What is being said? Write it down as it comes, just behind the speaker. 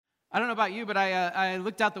I don't know about you, but I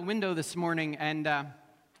looked out the window this morning and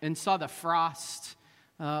saw the frost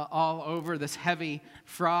all over, this heavy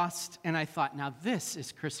frost, and I thought, now this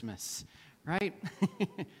is Christmas, right?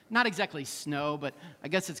 Not exactly snow, but I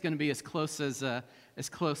guess it's going to be as close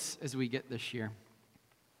as we get this year.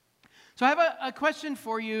 So I have a question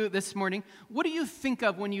for you this morning. What do you think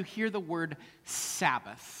of when you hear the word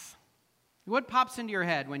Sabbath? What pops into your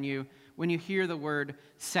head when you hear the word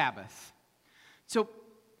Sabbath? So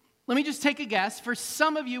let me just take a guess. For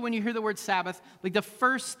some of you, when you hear the word Sabbath, like the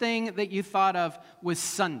first thing that you thought of was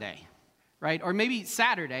Sunday, right? Or maybe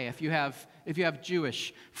Saturday if you have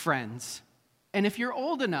Jewish friends. And if you're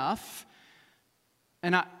old enough,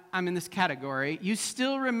 and I'm in this category, you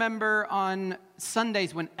still remember on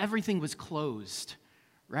Sundays when everything was closed,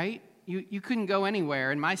 right? You couldn't go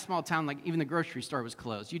anywhere. In my small town, like even the grocery store was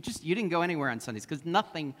closed. You didn't go anywhere on Sundays because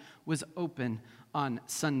nothing was open on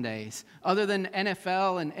Sundays. Other than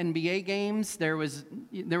NFL and NBA games, there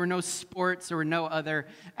were no sports, there were no other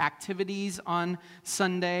activities on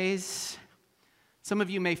Sundays. Some of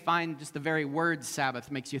you may find just the very word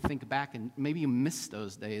Sabbath makes you think back, and maybe you miss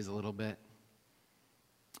those days a little bit.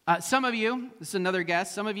 Some of you, this is another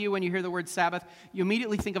guess, some of you, when you hear the word Sabbath, you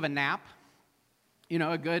immediately think of a nap. You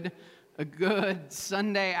know, a good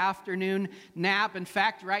Sunday afternoon nap. In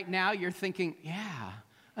fact, right now you're thinking, yeah,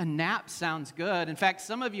 a nap sounds good. In fact,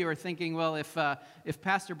 some of you are thinking, well, if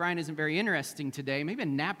Pastor Brian isn't very interesting today, maybe a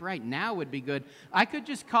nap right now would be good. I could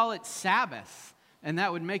just call it Sabbath, and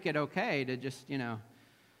that would make it okay to just,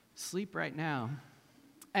 sleep right now.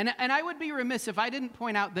 And I would be remiss if I didn't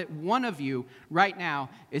point out that one of you right now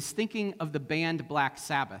is thinking of the band Black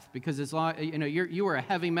Sabbath, because as long you were a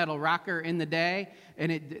heavy metal rocker in the day,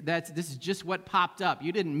 and this is just what popped up.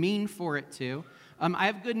 You didn't mean for it to. I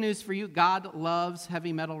have good news for you. God loves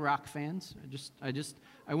heavy metal rock fans.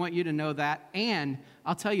 I want you to know that. And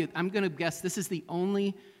I'll tell you, I'm going to guess this is the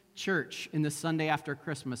only church in the Sunday after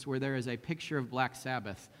Christmas where there is a picture of Black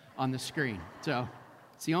Sabbath on the screen. So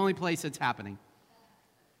it's the only place it's happening.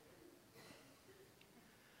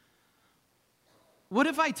 What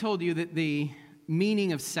if I told you that the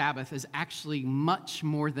meaning of Sabbath is actually much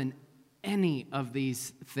more than any of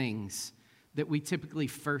these things that we typically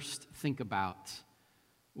first think about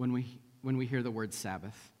when we hear the word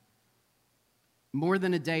Sabbath? More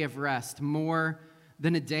than a day of rest, more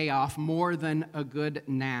than a day off, more than a good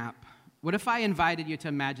nap. What if I invited you to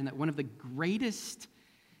imagine that one of the greatest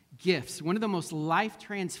gifts, one of the most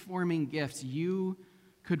life-transforming gifts you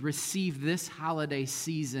could receive this holiday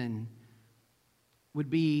season would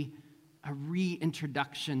be a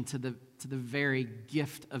reintroduction to the very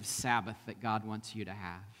gift of Sabbath that God wants you to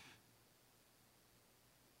have?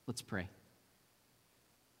 Let's pray.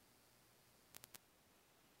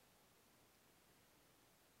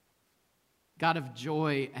 God of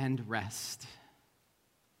joy and rest,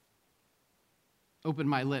 open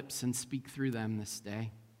my lips and speak through them this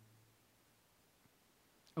day.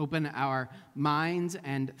 Open our minds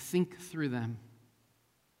and think through them.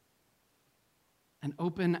 And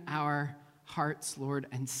open our hearts, Lord,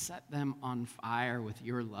 and set them on fire with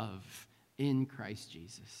your love in Christ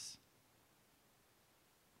Jesus.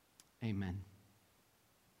 Amen.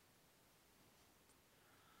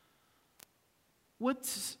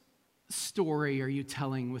 What story are you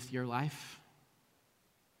telling with your life?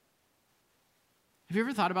 Have you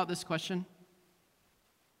ever thought about this question?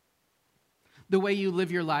 The way you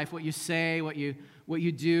live your life, what you say, what you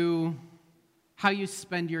do, how you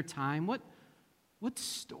spend your time. What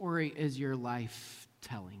story is your life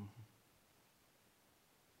telling?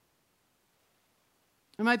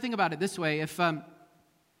 I might think about it this way. If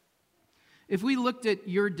we looked at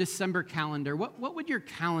your December calendar, what would your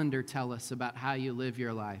calendar tell us about how you live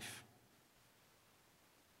your life?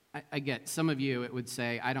 I get some of you, it would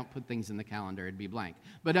say, I don't put things in the calendar, it'd be blank.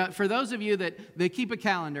 But for those of you that keep a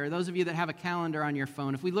calendar, those of you that have a calendar on your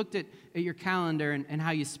phone, if we looked at your calendar and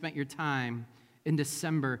how you spent your time in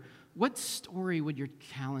December, what story would your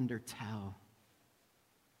calendar tell?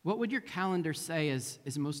 What would your calendar say is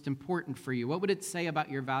most important for you? What would it say about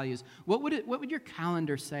your values? What would your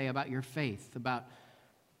calendar say about your faith, about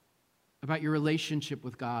your relationship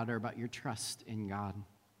with God, or about your trust in God?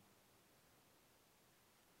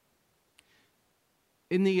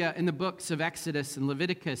 In the books of Exodus and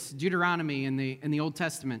Leviticus, Deuteronomy in the Old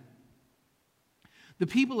Testament, the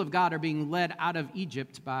people of God are being led out of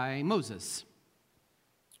Egypt by Moses.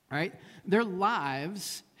 Right? Their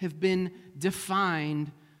lives have been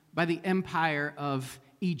defined by the empire of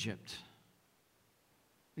Egypt.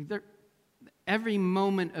 Every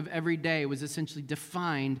moment of every day was essentially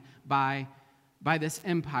defined by this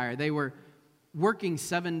empire. They were working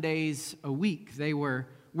 7 days a week. They were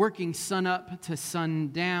working sun up to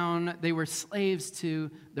sun down. They were slaves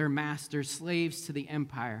to their masters, slaves to the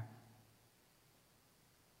empire.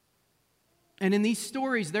 And in these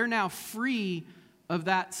stories, they're now free of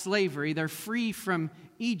that slavery. They're free from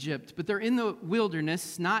Egypt, but they're in the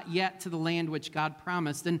wilderness, not yet to the land which God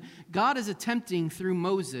promised. And God is attempting through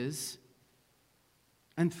Moses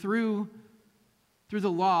and through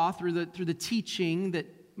the law, through the teaching that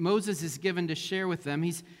Moses is given to share with them,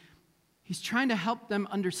 he's trying to help them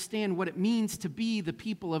understand what it means to be the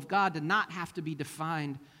people of God, to not have to be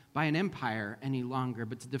defined by an empire any longer,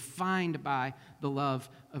 but to be defined by the love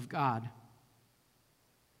of God.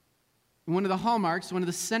 One of the hallmarks, one of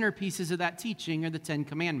the centerpieces of that teaching are the Ten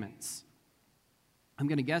Commandments. I'm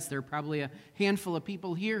going to guess there are probably a handful of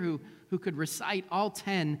people here who could recite all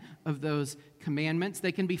 10 of those commandments.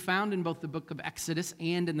 They can be found in both the book of Exodus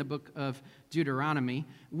and in the book of Deuteronomy.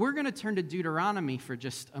 We're going to turn to Deuteronomy for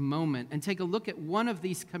just a moment and take a look at one of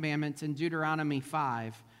these commandments in Deuteronomy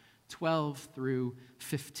 5, 12 through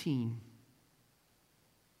 15.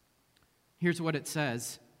 Here's what it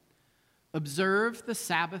says. Observe the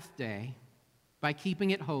Sabbath day by keeping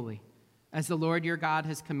it holy, as the Lord your God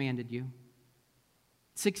has commanded you.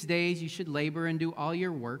 6 days you should labor and do all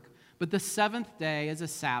your work, but the seventh day is a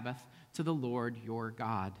Sabbath to the Lord your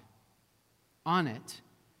God. On it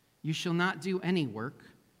you shall not do any work,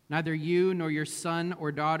 neither you nor your son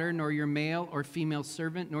or daughter, nor your male or female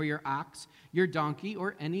servant, nor your ox, your donkey,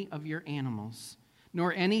 or any of your animals,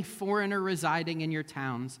 nor any foreigner residing in your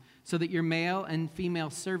towns, so that your male and female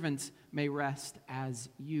servants may rest as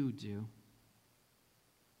you do.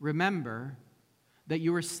 Remember that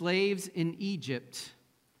you were slaves in Egypt,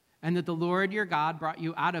 and that the Lord your God brought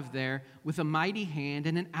you out of there with a mighty hand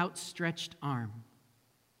and an outstretched arm.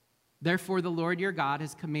 Therefore, the Lord your God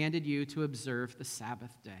has commanded you to observe the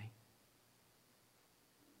Sabbath day.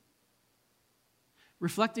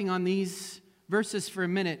 Reflecting on these verses for a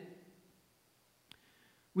minute,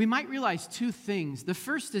 we might realize two things. The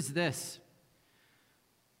first is this.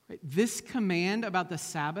 This command about the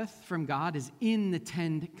Sabbath from God is in the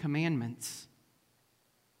 10 Commandments.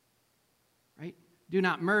 Right? Do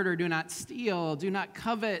not murder, do not steal, do not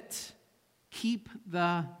covet. Keep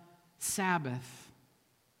the Sabbath.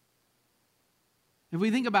 If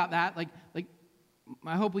we think about that, like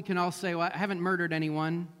I hope we can all say, well, I haven't murdered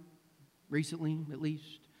anyone recently, at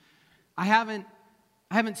least. I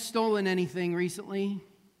haven't stolen anything recently.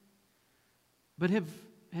 But have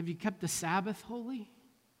you kept the Sabbath holy?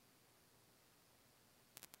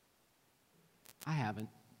 I haven't,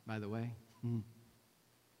 by the way.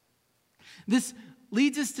 This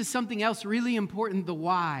leads us to something else really important, the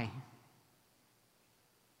why.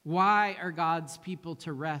 Why are God's people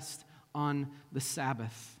to rest on the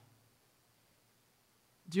Sabbath?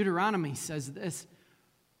 Deuteronomy says this,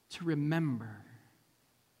 to remember.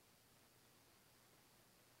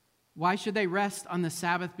 Why should they rest on the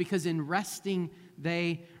Sabbath? Because in resting,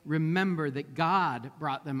 they remember that God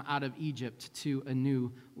brought them out of Egypt to a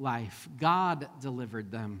new life. God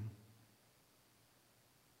delivered them.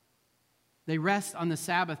 They rest on the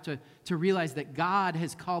Sabbath to realize that God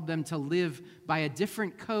has called them to live by a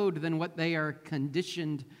different code than what they are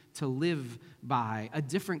conditioned to live by, a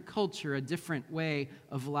different culture, a different way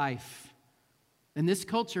of life. And this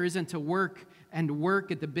culture isn't to work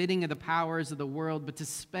at the bidding of the powers of the world, but to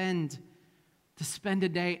spend a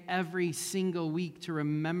day every single week to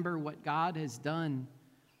remember what God has done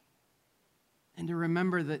and to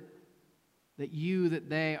remember that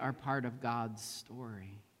they are part of God's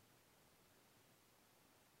story.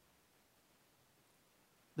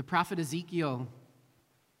 The prophet Ezekiel,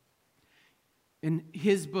 in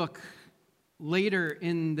his book, later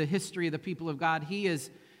in the history of the people of God, he is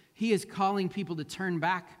calling people to turn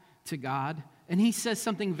back to God. And he says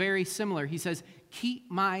something very similar. He says, keep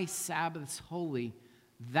my Sabbaths holy,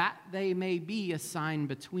 that they may be a sign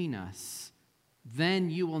between us. Then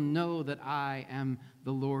you will know that I am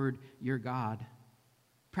the Lord your God.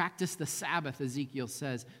 Practice the Sabbath, Ezekiel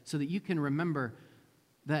says, so that you can remember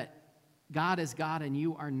that God is God and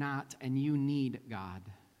you are not, and you need God.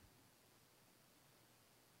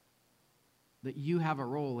 That you have a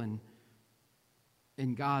role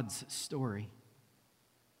in God's story.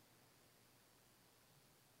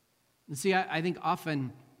 And see, I think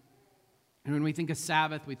often, and when we think of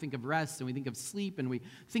Sabbath, we think of rest, and we think of sleep, and we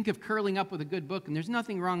think of curling up with a good book, and there's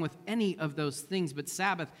nothing wrong with any of those things, but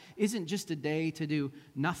Sabbath isn't just a day to do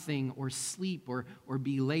nothing or sleep or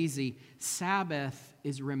be lazy. Sabbath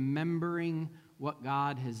is remembering what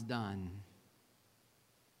God has done.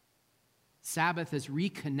 Sabbath is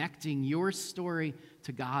reconnecting your story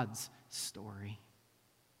to God's story.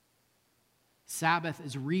 Sabbath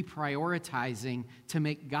is reprioritizing to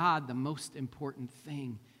make God the most important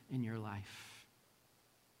thing in your life.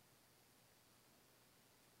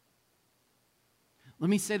 Let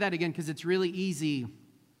me say that again, because it's really easy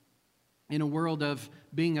in a world of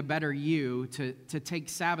being a better you to take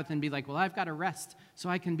Sabbath and be like, well, I've got to rest so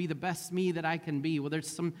I can be the best me that I can be. Well,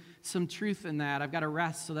 there's some truth in that. I've got to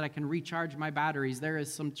rest so that I can recharge my batteries. There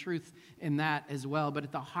is some truth in that as well. But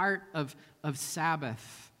at the heart of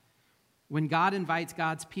Sabbath, when God invites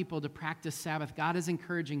God's people to practice Sabbath, God is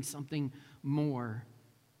encouraging something more.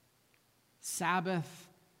 Sabbath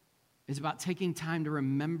is about taking time to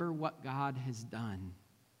remember what God has done.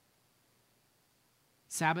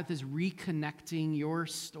 Sabbath is reconnecting your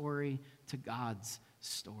story to God's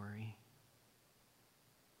story.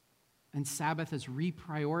 And Sabbath is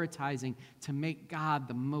reprioritizing to make God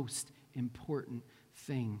the most important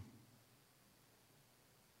thing.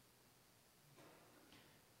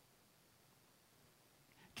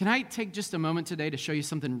 Can I take just a moment today to show you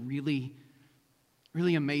something really,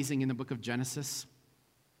 really amazing in the book of Genesis?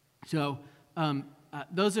 So,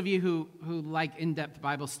 those of you who like in-depth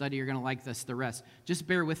Bible study are going to like this, the rest. Just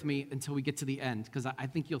bear with me until we get to the end, because I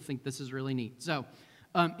think you'll think this is really neat. So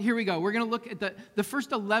here we go. We're going to look at the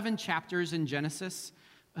first 11 chapters in Genesis,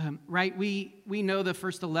 right? We know the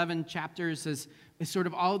first 11 chapters as sort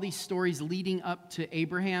of all these stories leading up to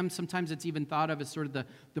Abraham. Sometimes it's even thought of as sort of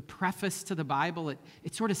the preface to the Bible.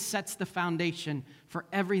 It sort of sets the foundation for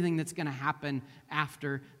everything that's going to happen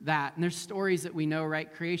after that. And there's stories that we know,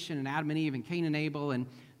 right? Creation and Adam and Eve and Cain and Abel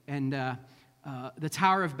and the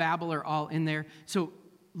Tower of Babel are all in there. So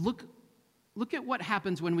look at what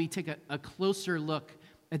happens when we take a closer look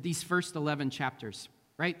at these first 11 chapters,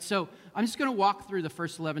 right? So I'm just going to walk through the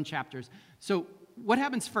first 11 chapters. So what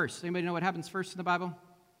happens first? Anybody know what happens first in the Bible?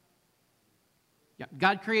 Yeah,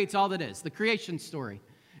 God creates all that is, the creation story.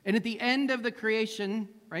 And at the end of the creation,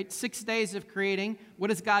 right, 6 days of creating, what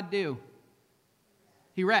does God do?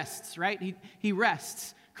 He rests, right? He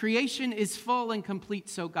rests. Creation is full and complete,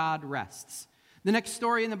 so God rests. The next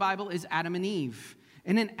story in the Bible is Adam and Eve.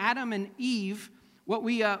 And in Adam and Eve, what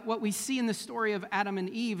we see in the story of Adam and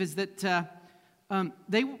Eve is that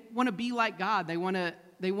they want to be like God. They want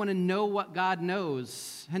to know what God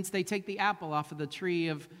knows. Hence, they take the apple off of the tree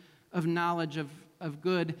of knowledge of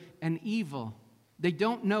good and evil. They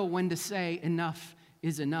don't know when to say enough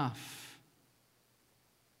is enough.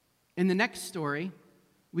 In the next story,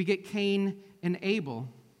 we get Cain and Abel.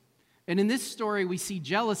 And in this story, we see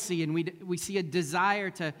jealousy and we see a desire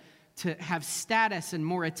to have status and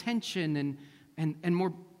more attention and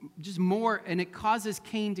more, just more, and it causes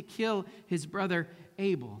Cain to kill his brother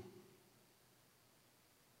Abel.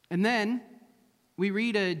 And then we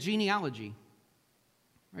read a genealogy,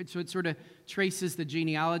 right? So it sort of traces the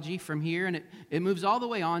genealogy from here, and it moves all the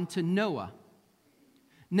way on to Noah.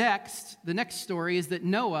 Next, the next story is that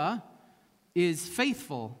Noah is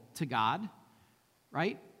faithful to God,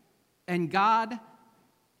 right? And God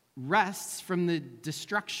rests from the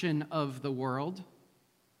destruction of the world,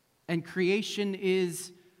 and creation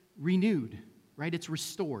is renewed, right? It's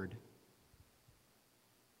restored.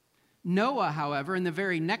 Noah, however, in the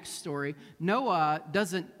very next story, Noah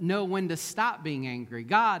doesn't know when to stop being angry.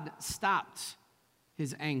 God stopped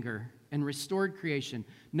his anger and restored creation.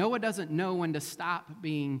 Noah doesn't know when to stop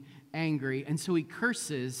being angry, and so he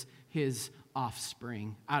curses his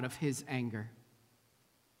offspring out of his anger.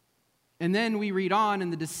 And then we read on,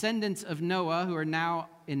 and the descendants of Noah, who are now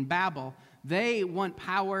in Babel, they want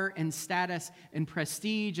power and status and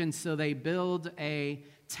prestige, and so they build a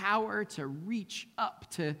tower to reach up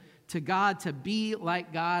to God, to be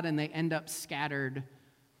like God, and they end up scattered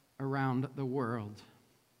around the world.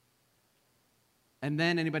 And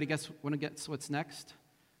then, anybody want to guess what's next?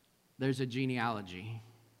 There's a genealogy.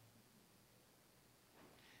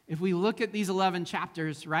 If we look at these 11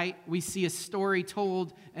 chapters, right, we see a story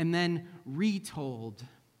told and then retold.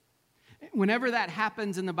 Whenever that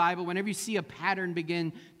happens in the Bible, whenever you see a pattern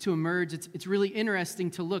begin to emerge, it's really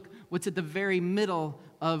interesting to look what's at the very middle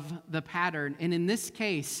of the pattern. And in this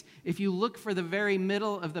case, if you look for the very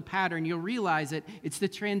middle of the pattern, you'll realize it's the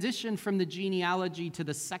transition from the genealogy to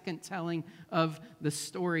the second telling of the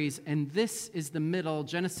stories. And this is the middle,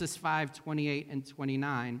 Genesis 5:28 and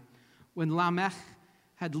 29. When Lamech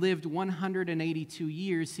had lived 182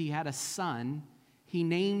 years, he had a son. He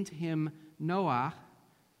named him Noah,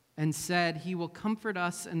 and said, "He will comfort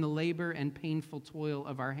us in the labor and painful toil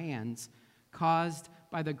of our hands, caused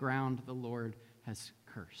by the ground the Lord has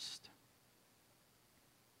cursed."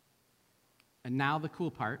 And now the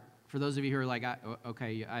cool part, for those of you who are like,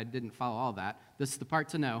 okay, I didn't follow all that. This is the part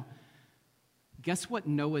to know. Guess what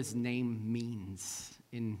Noah's name means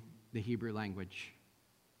in the Hebrew language.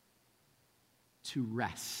 To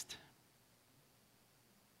rest.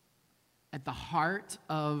 At the heart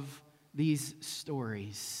of these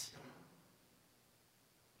stories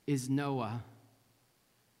is Noah,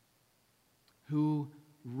 who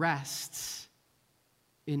rests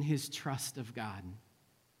in his trust of God,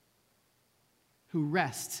 who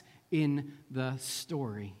rests in the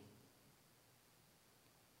story.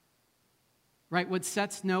 Right? What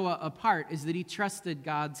sets Noah apart is that he trusted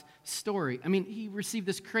God's story. I mean, he received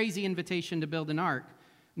this crazy invitation to build an ark,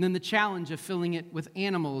 and then the challenge of filling it with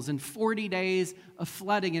animals, and 40 days of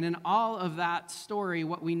flooding. And in all of that story,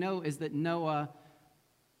 what we know is that Noah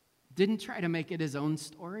didn't try to make it his own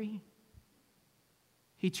story.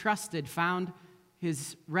 He trusted, found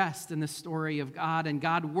his rest in the story of God, and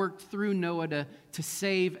God worked through Noah to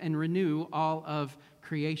save and renew all of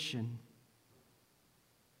creation.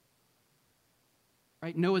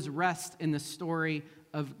 Right? Noah's rest in the story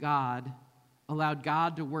of God allowed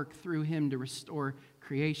God to work through him to restore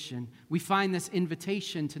creation. We find this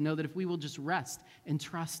invitation to know that if we will just rest and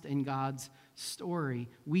trust in God's story,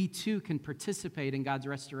 we too can participate in God's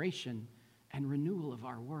restoration and renewal of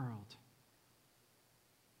our world.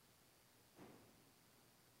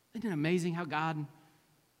 Isn't it amazing how God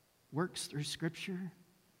works through Scripture?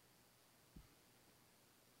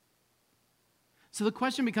 So the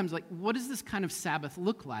question becomes, like, what does this kind of Sabbath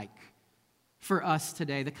look like for us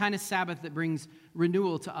today? The kind of Sabbath that brings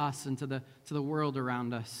renewal to us and to the world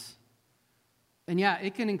around us. And yeah,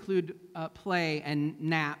 it can include play and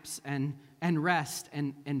naps and rest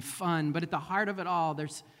and fun. But at the heart of it all,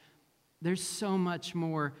 there's so much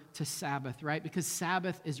more to Sabbath, right? Because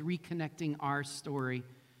Sabbath is reconnecting our story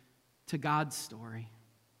to God's story.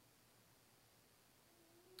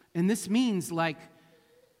 And this means like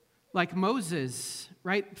Moses,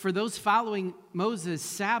 right? For those following Moses,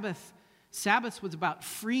 Sabbath was about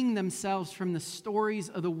freeing themselves from the stories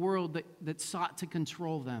of the world that sought to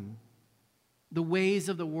control them, the ways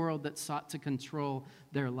of the world that sought to control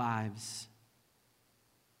their lives.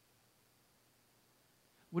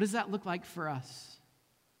 What does that look like for us?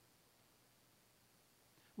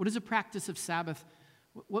 What is a practice of Sabbath?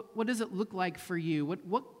 What does it look like for you?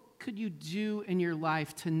 What could you do in your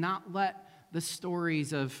life to not let the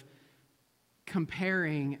stories of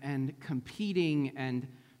comparing and competing and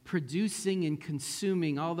producing and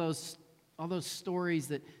consuming, all those stories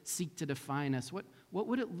that seek to define us, what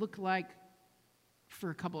would it look like for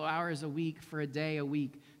a couple of hours a week, for a day a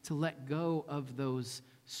week, to let go of those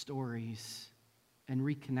stories and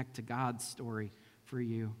reconnect to God's story for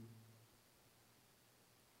you?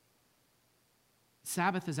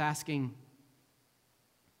 Sabbath is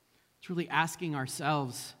truly asking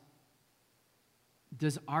ourselves,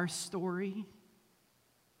 does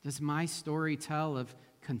my story tell of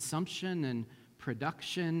consumption and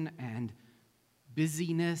production and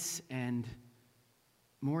busyness and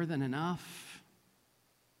more than enough?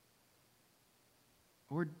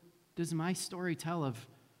 Or does my story tell of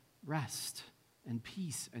rest and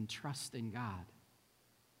peace and trust in God?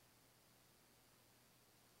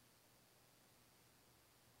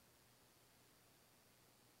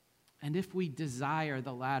 And if we desire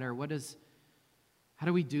the latter, how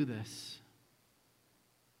do we do this?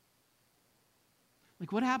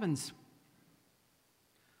 Like, what happens?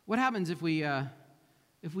 What happens if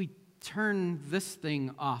we turn this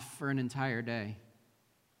thing off for an entire day?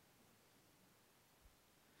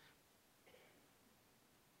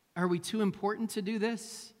 Are we too important to do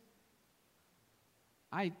this?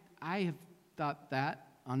 I have thought that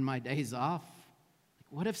on my days off.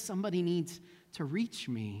 Like, what if somebody needs to reach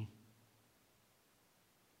me?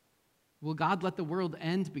 Will God let the world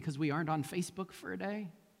end because we aren't on Facebook for a day?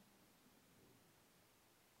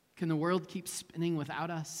 Can the world keep spinning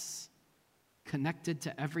without us, connected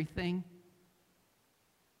to everything?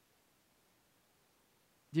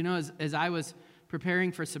 Do you know, as I was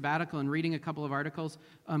preparing for sabbatical and reading a couple of articles,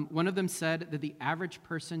 one of them said that the average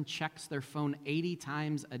person checks their phone 80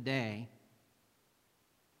 times a day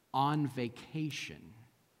on vacation.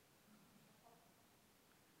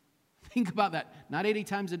 Think about that. Not 80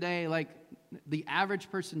 times a day, like the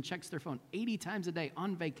average person checks their phone 80 times a day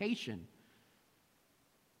on vacation.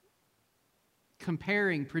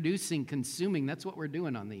 Comparing, producing, consuming, that's what we're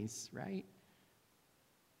doing on these, right?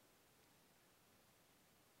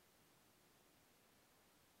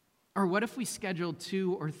 Or what if we scheduled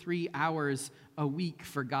 2 or 3 hours a week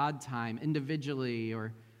for God time, individually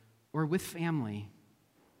or with family?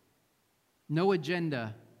 No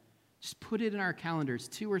agenda. Just put it in our calendars,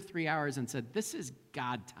 2 or 3 hours, and said, this is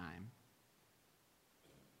God time.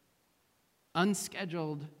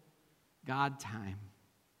 Unscheduled God time.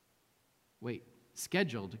 Wait,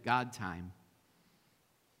 scheduled God time,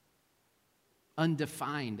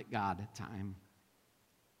 undefined God time.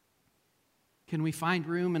 Can we find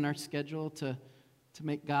room in our schedule to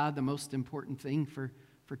make God the most important thing for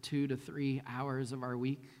 2 to 3 hours of our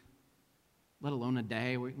week, let alone a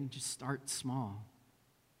day where we can just start small?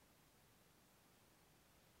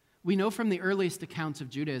 We know from the earliest accounts of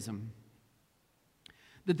Judaism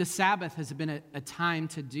that the Sabbath has been a time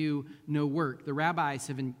to do no work. The rabbis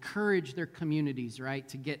have encouraged their communities, right,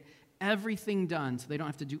 to get everything done so they don't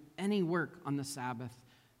have to do any work on the Sabbath.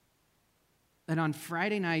 And on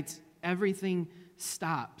Friday nights, everything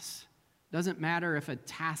stops. Doesn't matter if a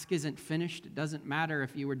task isn't finished. It doesn't matter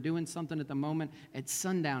if you were doing something at the moment. At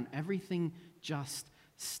sundown, everything just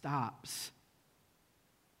stops.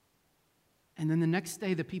 And then the next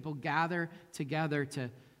day, the people gather together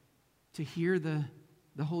to hear the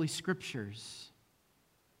Holy Scriptures,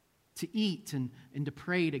 to eat and to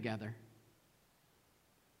pray together.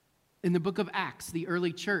 In the book of Acts, the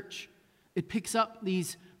early church, it picks up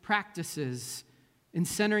these practices in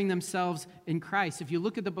centering themselves in Christ. If you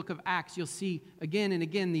look at the book of Acts, you'll see again and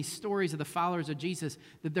again these stories of the followers of Jesus,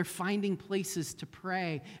 that they're finding places to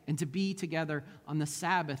pray and to be together on the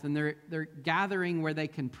Sabbath. And they're gathering where they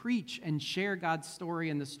can preach and share God's story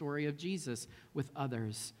and the story of Jesus with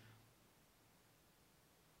others.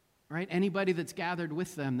 Right? Anybody that's gathered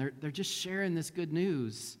with them, they're just sharing this good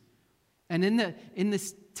news. And in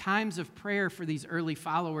this times of prayer for these early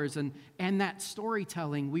followers and that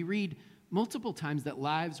storytelling, we read multiple times that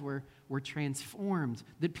lives were transformed,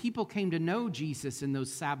 that people came to know Jesus in those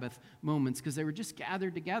Sabbath moments because they were just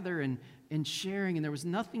gathered together and sharing, and there was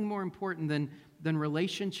nothing more important than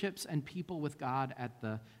relationships and people with God at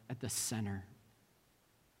the center.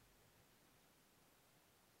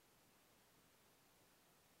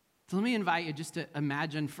 So let me invite you just to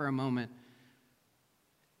imagine for a moment,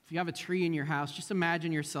 if you have a tree in your house, just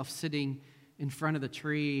imagine yourself sitting in front of the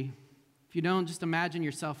tree. If you don't, just imagine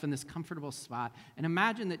yourself in this comfortable spot. And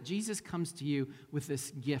imagine that Jesus comes to you with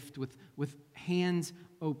this gift, with hands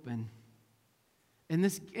open. And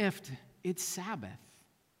this gift, it's Sabbath.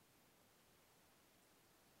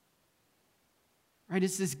 Right?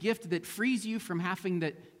 It's this gift that frees you from having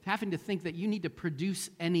to think that you need to produce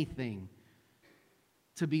anything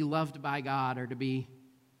to be loved by God or to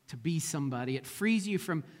be somebody. It frees you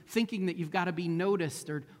from thinking that you've got to be noticed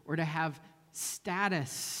or to have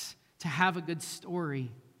status, to have a good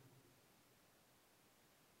story.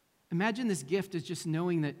 Imagine this gift as just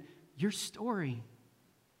knowing that your story,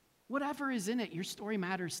 whatever is in it, your story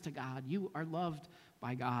matters to God. You are loved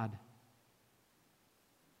by God.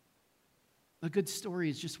 A good story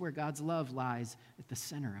is just where God's love lies at the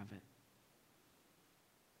center of it.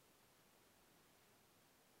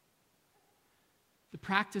 The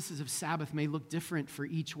practices of Sabbath may look different for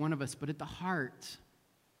each one of us, but at the heart,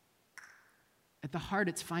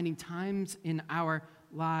 it's finding times in our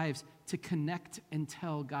lives to connect and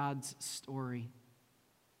tell God's story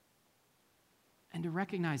and to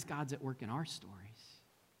recognize God's at work in our stories.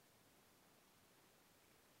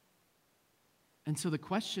 And so the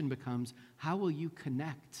question becomes, how will you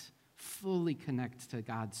connect, fully connect to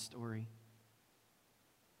God's story?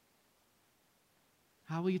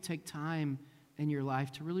 How will you take time in your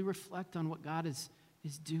life to really reflect on what God is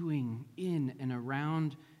doing in and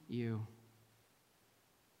around you?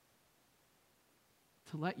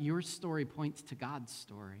 To let your story point to God's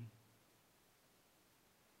story.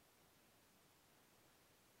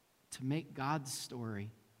 To make God's story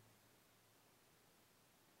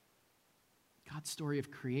of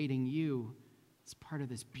creating you as part of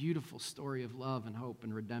this beautiful story of love and hope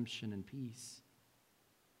and redemption and peace.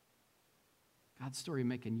 God's story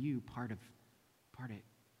making you part of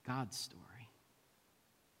God's story.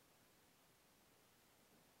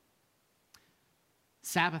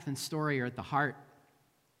 Sabbath and story are at the heart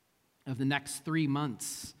of the next 3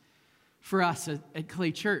 months for us at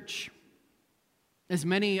Clay Church. As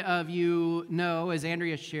many of you know, as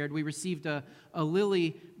Andrea shared, we received a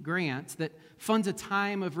Lilly grant that funds a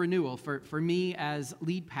time of renewal for me as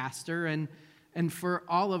lead pastor and for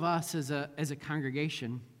all of us as a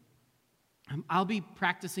congregation. I'll be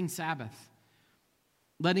practicing Sabbath,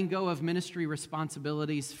 letting go of ministry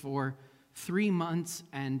responsibilities for 3 months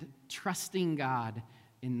and trusting God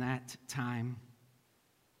in that time.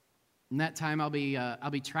 In that time, I'll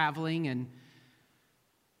be traveling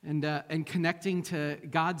and connecting to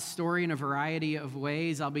God's story in a variety of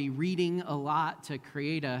ways. I'll be reading a lot to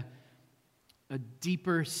create a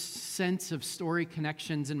deeper sense of story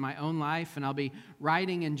connections in my own life, and I'll be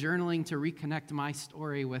writing and journaling to reconnect my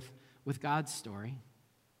story with God's story.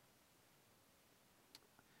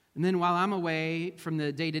 And then while I'm away from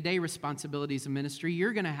the day-to-day responsibilities of ministry,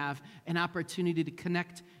 you're going to have an opportunity to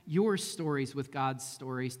connect your stories with God's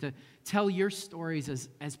stories, to tell your stories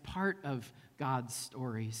as part of God's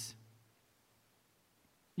stories.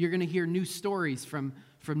 You're going to hear new stories from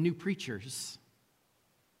new preachers.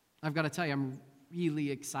 I've got to tell you, I'm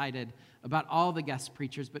really excited about all the guest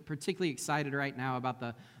preachers, but particularly excited right now about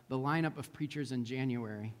the lineup of preachers in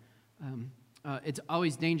January. It's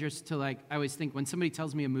always dangerous to, I always think when somebody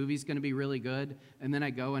tells me a movie's going to be really good, and then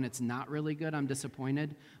I go and it's not really good, I'm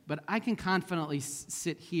disappointed. But I can confidently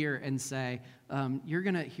sit here and say, you're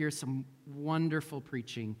going to hear some wonderful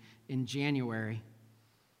preaching in January.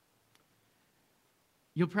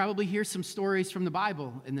 You'll probably hear some stories from the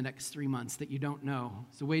Bible in the next 3 months that you don't know.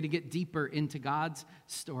 It's a way to get deeper into God's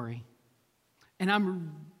story. And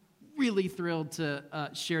I'm really thrilled to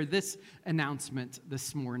share this announcement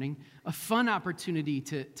this morning, a fun opportunity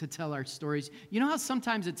to tell our stories. You know how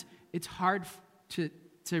sometimes it's hard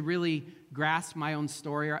to really grasp my own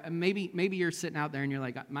story? Or maybe you're sitting out there and you're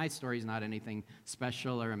like, my story's not anything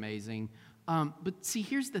special or amazing. But see,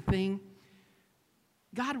 here's the thing.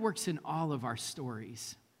 God works in all of our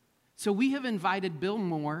stories. So we have invited Bill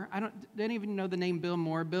Moore. I didn't even know the name Bill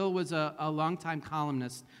Moore. Bill was a longtime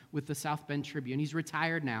columnist with the South Bend Tribune. He's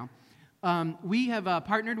retired now. We have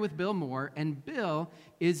partnered with Bill Moore, and Bill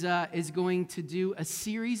is going to do a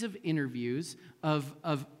series of interviews of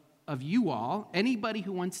you all. Anybody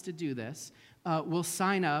who wants to do this will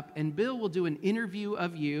sign up, and Bill will do an interview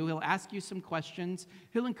of you. He'll ask you some questions.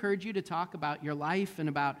 He'll encourage you to talk about your life and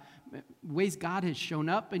about ways God has shown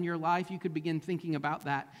up in your life. You could begin thinking about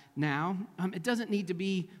that now. It doesn't need to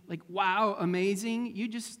be like, wow, amazing.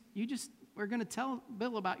 We're going to tell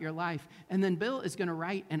Bill about your life, and then Bill is going to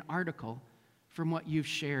write an article from what you've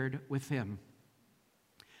shared with him.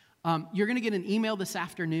 You're going to get an email this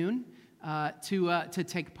afternoon to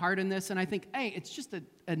take part in this, and I think, hey, it's just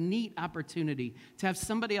a neat opportunity to have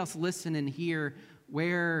somebody else listen and hear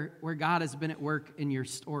where God has been at work in your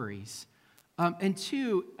stories. And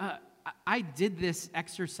two, I did this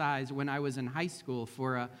exercise when I was in high school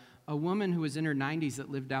for a woman who was in her 90s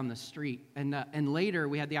that lived down the street. And later,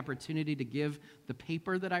 we had the opportunity to give the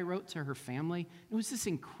paper that I wrote to her family. It was this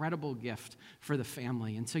incredible gift for the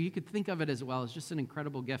family. And so you could think of it as well as just an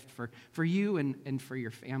incredible gift for you and for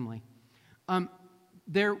your family.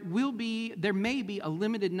 There may be a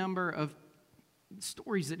limited number of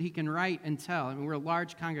stories that he can write and tell. I mean, we're a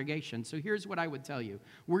large congregation, so here's what I would tell you.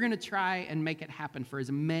 We're going to try and make it happen for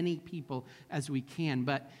as many people as we can,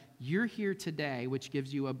 but you're here today, which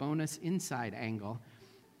gives you a bonus inside angle.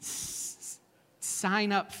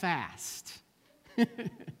 Sign up fast.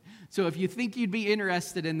 So if you think you'd be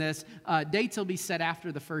interested in this, dates will be set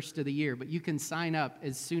after the first of the year, but you can sign up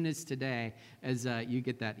as soon as today as you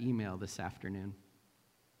get that email this afternoon.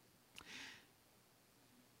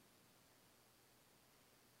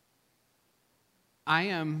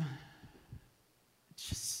 I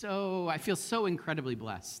feel so incredibly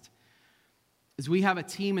blessed as we have a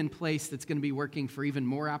team in place that's going to be working for even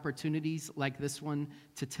more opportunities like this one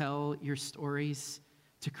to tell your stories,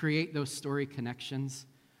 to create those story connections.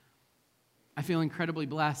 I feel incredibly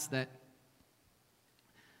blessed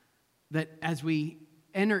that as we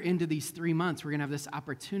enter into these 3 months, we're going to have this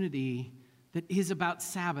opportunity that is about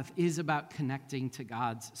Sabbath, is about connecting to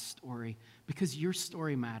God's story, because your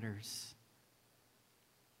story matters.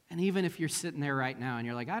 And even if you're sitting there right now and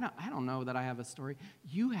you're like, I don't know that I have a story,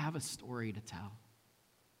 you have a story to tell.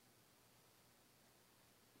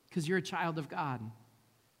 Because you're a child of God.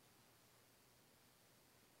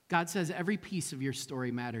 God says every piece of your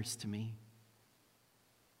story matters to me.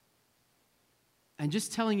 And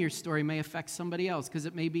just telling your story may affect somebody else, because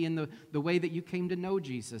it may be in the way that you came to know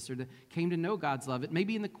Jesus or came to know God's love. It may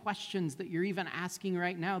be in the questions that you're even asking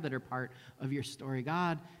right now that are part of your story.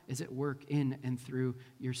 God is at work in and through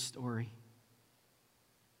your story.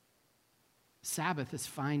 Sabbath is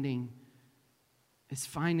finding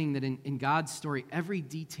that in God's story, every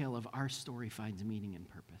detail of our story finds meaning and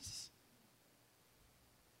purpose.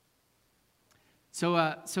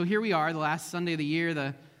 So here we are, the last Sunday of the year,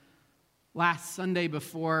 the last Sunday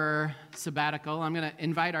before sabbatical. I'm going to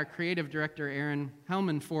invite our creative director, Aaron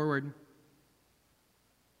Hellman, forward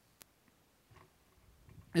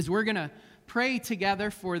as we're going to pray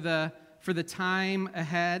together for the time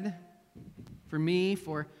ahead, for me,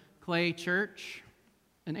 for Clay Church.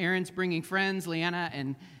 And Aaron's bringing friends, Leanna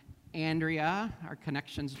and Andrea, our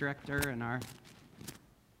connections director and our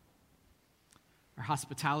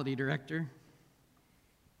hospitality director.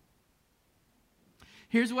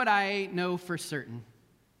 Here's what I know for certain.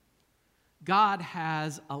 God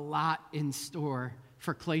has a lot in store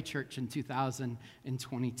for Clay Church in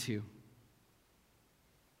 2022.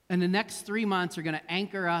 And the next 3 months are going to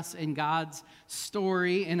anchor us in God's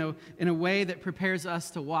story in a way that prepares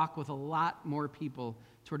us to walk with a lot more people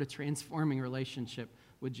toward a transforming relationship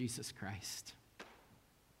with Jesus Christ.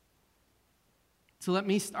 So let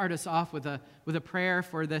me start us off with a prayer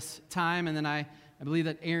for this time, and then I believe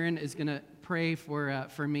that Aaron is going to pray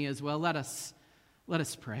for me as well. Let us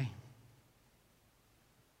pray.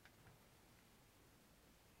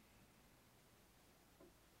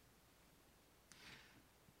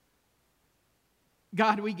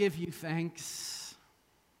 God, we give you thanks.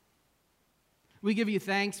 We give you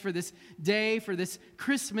thanks for this day, for this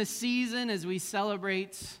Christmas season as we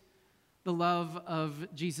celebrate the love of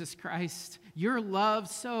Jesus Christ. Your love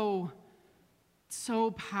so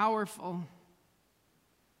powerful,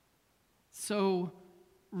 so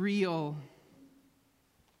real,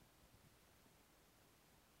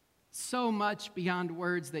 so much beyond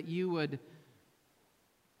words that you would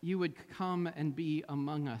come and be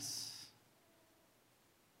among us.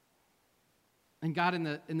 And God,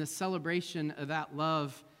 in the celebration of that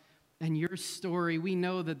love and your story, we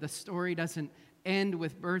know that the story doesn't end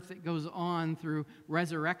with birth. It goes on through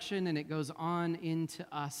resurrection, and it goes on into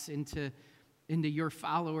us, into your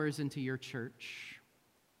followers, into your church.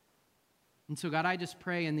 And so, God, I just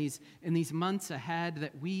pray in these months ahead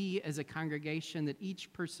that we as a congregation, that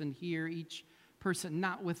each person here, each person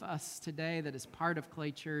not with us today that is part of Clay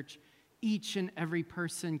Church, each and every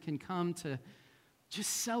person can come to just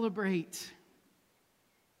celebrate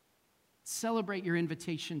your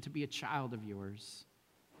invitation to be a child of yours.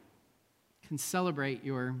 Can celebrate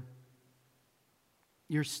your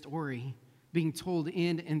story being told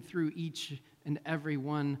in and through each and every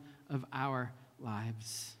one of our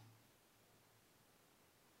lives.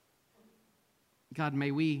 God,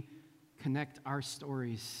 may we connect our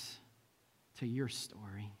stories to your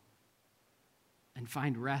story and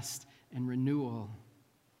find rest and renewal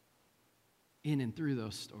in and through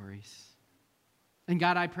those stories. And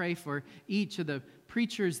God, I pray for each of the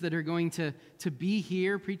preachers that are going to be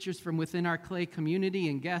here, preachers from within our Clay community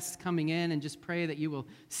and guests coming in, and just pray that you will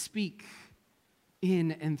speak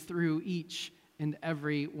in and through each and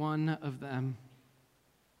every one of them.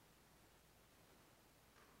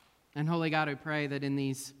 And Holy God, I pray that in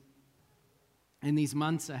these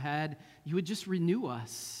months ahead, you would just renew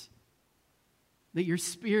us, that your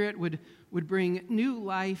Spirit would bring new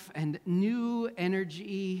life and new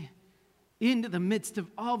energy into the midst of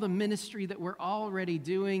all the ministry that we're already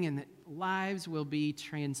doing, and that lives will be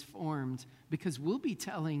transformed because we'll be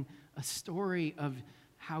telling a story of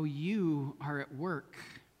how you are at work,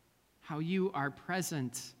 how you are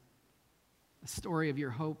present, a story of your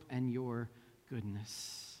hope and your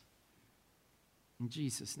goodness. In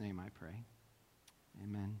Jesus' name I pray.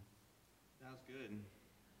 Amen. That was good.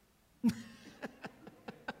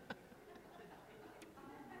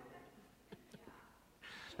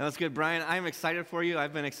 That was good, Brian. I'm excited for you.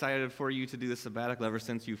 I've been excited for you to do the sabbatical ever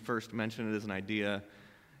since you first mentioned it as an idea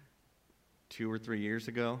 2 or 3 years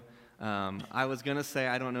ago. I was going to say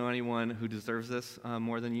I don't know anyone who deserves this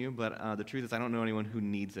more than you, but the truth is I don't know anyone who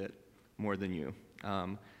needs it more than you.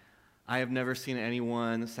 I have never seen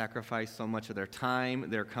anyone sacrifice so much of their time,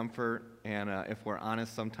 their comfort, and if we're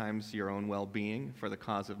honest, sometimes your own well-being for the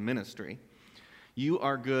cause of ministry. You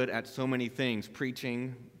are good at so many things: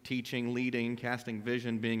 preaching, teaching, leading, casting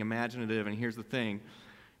vision, being imaginative, and here's the thing: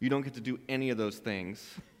 you don't get to do any of those things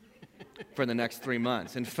for the next 3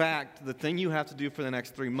 months. In fact, the thing you have to do for the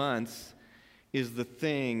next 3 months is the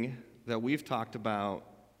thing that we've talked about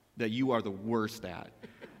that you are the worst at.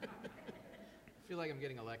 I feel like I'm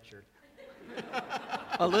getting a lecture.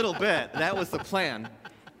 A little bit. That was the plan.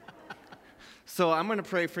 So I'm going to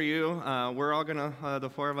pray for you. We're all going to, the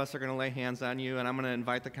 4 of us are going to lay hands on you, and I'm going to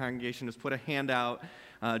invite the congregation to just put a hand out.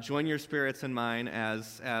 Join your spirits and mine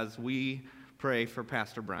as we pray for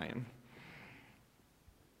Pastor Brian.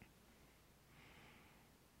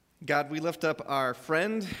 God, we lift up our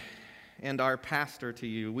friend and our pastor to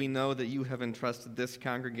you. We know that you have entrusted this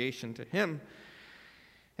congregation to him.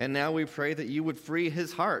 And now we pray that you would free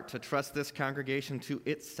his heart to trust this congregation to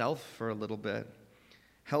itself for a little bit.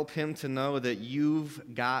 Help him to know that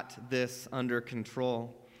you've got this under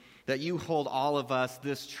control, that you hold all of us,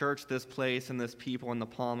 this church, this place, and this people in the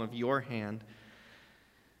palm of your hand,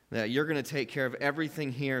 that you're going to take care of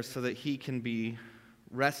everything here so that he can be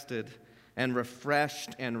rested and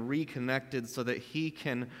refreshed and reconnected, so that he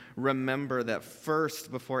can remember that first,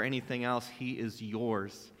 before anything else, he is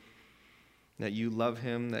yours. that you love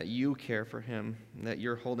him, that you care for him, that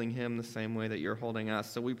you're holding him the same way that you're holding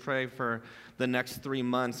us. So we pray for the next 3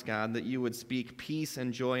 months, God, that you would speak peace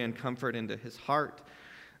and joy and comfort into his heart,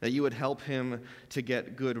 that you would help him to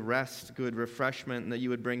get good rest, good refreshment, and that you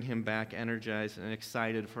would bring him back energized and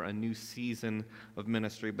excited for a new season of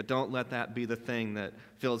ministry. But don't let that be the thing that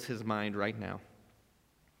fills his mind right now.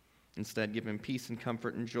 Instead, give him peace and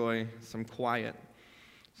comfort and joy, some quiet,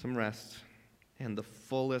 some rest, and the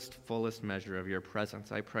fullest measure of your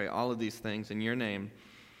presence. I pray all of these things in your name.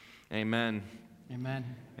 Amen. Amen.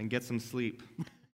 And get some sleep.